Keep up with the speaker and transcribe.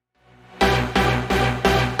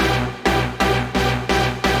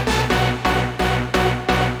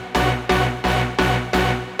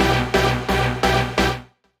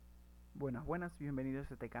buenas y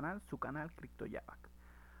bienvenidos a este canal, su canal CryptoJavac.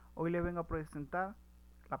 Hoy les vengo a presentar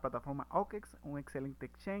la plataforma OKEX, un excelente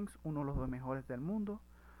exchange, uno de los mejores del mundo,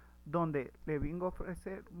 donde les vengo a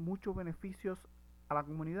ofrecer muchos beneficios a la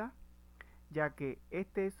comunidad, ya que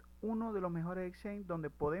este es uno de los mejores exchanges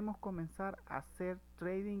donde podemos comenzar a hacer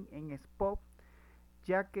trading en spot,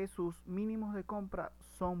 ya que sus mínimos de compra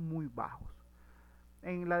son muy bajos.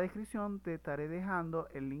 En la descripción te estaré dejando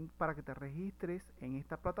el link para que te registres en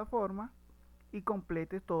esta plataforma y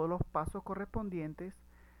completes todos los pasos correspondientes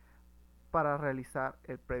para realizar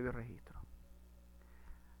el previo registro.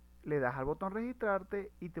 Le das al botón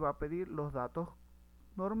registrarte y te va a pedir los datos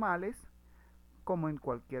normales, como en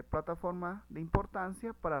cualquier plataforma de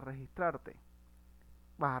importancia para registrarte.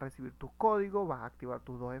 Vas a recibir tus códigos, vas a activar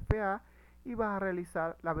tus 2FA y vas a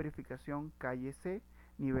realizar la verificación KYC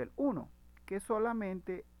nivel 1, que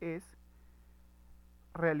solamente es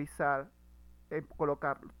realizar,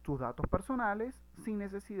 colocar tus datos personales sin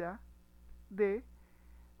necesidad de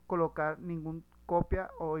colocar ninguna copia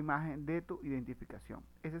o imagen de tu identificación.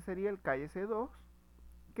 Ese sería el KYC2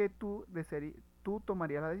 que tú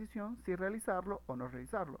tomarías la decisión si realizarlo o no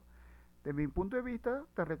realizarlo. Desde mi punto de vista,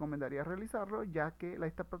 te recomendaría realizarlo, ya que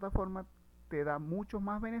esta plataforma te da muchos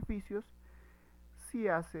más beneficios si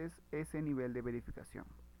haces ese nivel de verificación.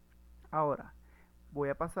 Ahora, voy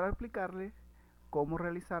a pasar a explicarles cómo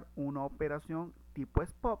realizar una operación tipo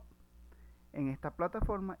spot en esta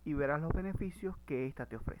plataforma y verás los beneficios que esta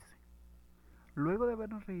te ofrece. Luego de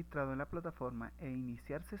habernos registrado en la plataforma e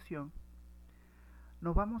iniciar sesión,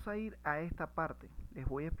 nos vamos a ir a esta parte. Les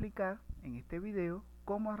voy a explicar en este video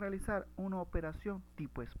cómo realizar una operación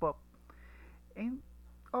tipo spot. En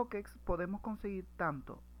OKEX podemos conseguir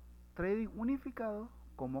tanto trading unificado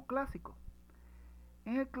como clásico.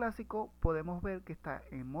 En el clásico podemos ver que está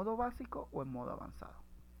en modo básico o en modo avanzado.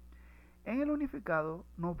 En el unificado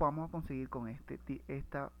nos vamos a conseguir con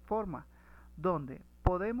esta forma, donde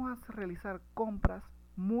podemos realizar compras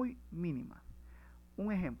muy mínimas.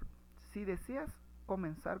 Un ejemplo, si deseas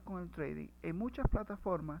comenzar con el trading, en muchas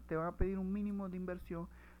plataformas te van a pedir un mínimo de inversión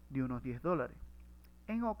de unos $10.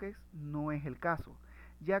 En OKEX no es el caso,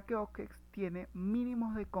 ya que OKEX tiene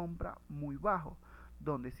mínimos de compra muy bajos,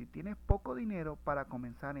 donde si tienes poco dinero para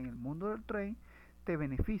comenzar en el mundo del trading, te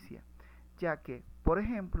beneficia, ya que, por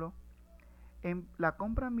ejemplo, en la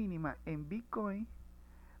compra mínima en Bitcoin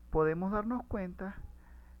podemos darnos cuenta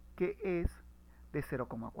que es de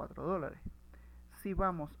 $0,4. Si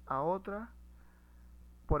vamos a otra,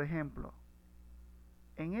 por ejemplo,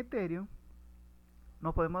 en Ethereum,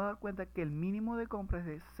 nos podemos dar cuenta que el mínimo de compra es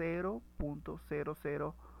de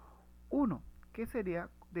 0.001, que sería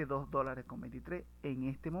de $2,23 en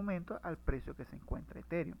este momento al precio que se encuentra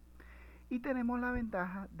Ethereum. Y tenemos la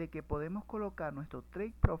ventaja de que podemos colocar nuestro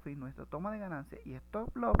trade profit, nuestra toma de ganancia y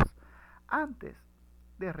stop loss antes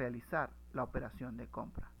de realizar la operación de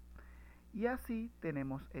compra. Y así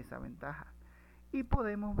tenemos esa ventaja. Y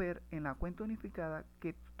podemos ver en la cuenta unificada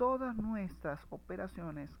que todas nuestras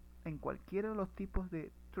operaciones en cualquiera de los tipos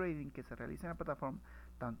de trading que se realiza en la plataforma,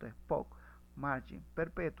 tanto spot, margin,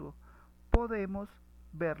 perpetuo, podemos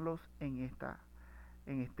verlos en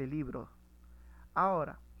este libro.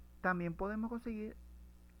 Ahora, también podemos conseguir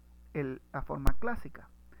la forma clásica,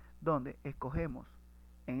 donde escogemos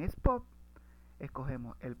en spot,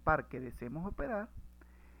 escogemos el par que deseemos operar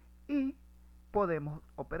y podemos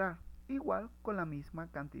operar igual con la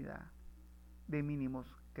misma cantidad de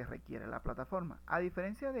mínimos que requiere la plataforma. A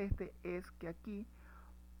diferencia de este es que aquí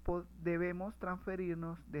debemos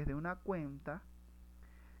transferirnos desde una cuenta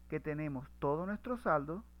que tenemos todo nuestro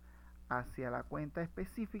saldo hacia la cuenta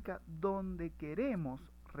específica donde queremos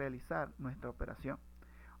realizar nuestra operación.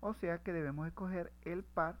 O sea que debemos escoger el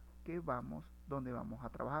par donde vamos a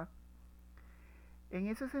trabajar. En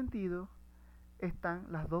ese sentido están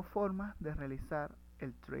las dos formas de realizar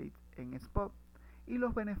el trade en spot y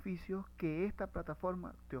los beneficios que esta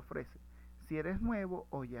plataforma te ofrece. Si eres nuevo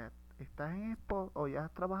o ya estás en spot o ya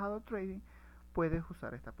has trabajado trading, puedes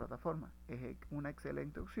usar esta plataforma. Es una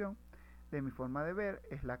excelente opción. De mi forma de ver,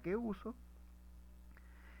 es la que uso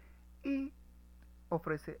y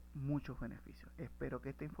ofrece muchos beneficios. Espero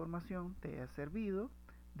que esta información te haya servido.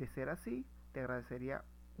 De ser así, te agradecería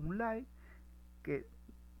un like, que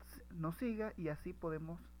nos siga y así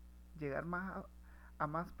podemos llegar a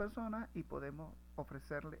más personas y podemos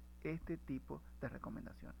ofrecerle este tipo de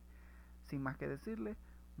recomendaciones. Sin más que decirle,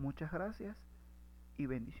 muchas gracias y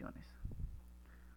bendiciones.